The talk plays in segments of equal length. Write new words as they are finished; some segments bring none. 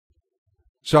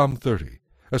Psalm 30,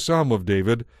 a psalm of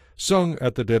David, sung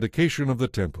at the dedication of the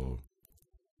temple.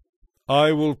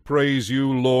 I will praise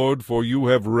you, Lord, for you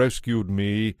have rescued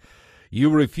me.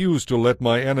 You refuse to let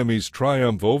my enemies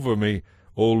triumph over me.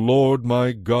 O Lord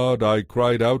my God, I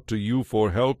cried out to you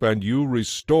for help, and you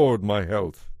restored my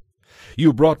health.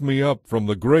 You brought me up from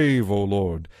the grave, O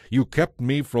Lord. You kept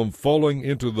me from falling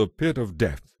into the pit of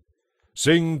death.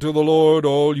 Sing to the Lord,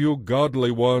 all you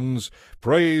godly ones.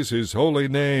 Praise his holy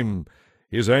name.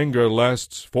 His anger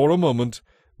lasts for a moment,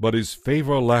 but his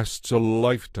favor lasts a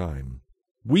lifetime.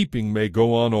 Weeping may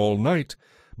go on all night,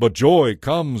 but joy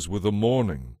comes with the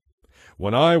morning.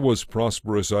 When I was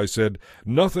prosperous, I said,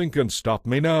 nothing can stop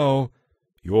me now.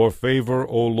 Your favor,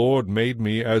 O Lord, made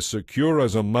me as secure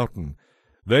as a mountain.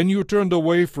 Then you turned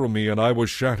away from me, and I was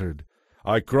shattered.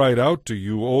 I cried out to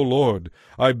you, O Lord.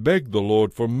 I begged the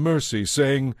Lord for mercy,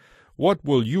 saying, what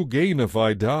will you gain if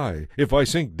I die, if I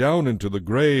sink down into the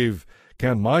grave?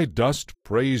 Can my dust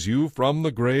praise you from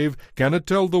the grave? Can it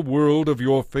tell the world of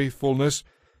your faithfulness?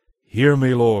 Hear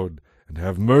me, Lord, and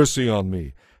have mercy on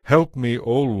me. Help me,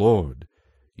 O Lord.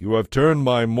 You have turned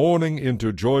my mourning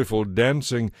into joyful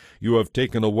dancing. You have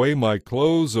taken away my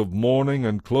clothes of mourning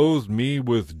and clothed me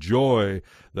with joy,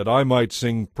 that I might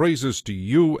sing praises to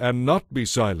you and not be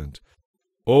silent.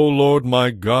 O Lord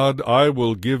my God, I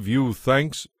will give you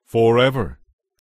thanks forever.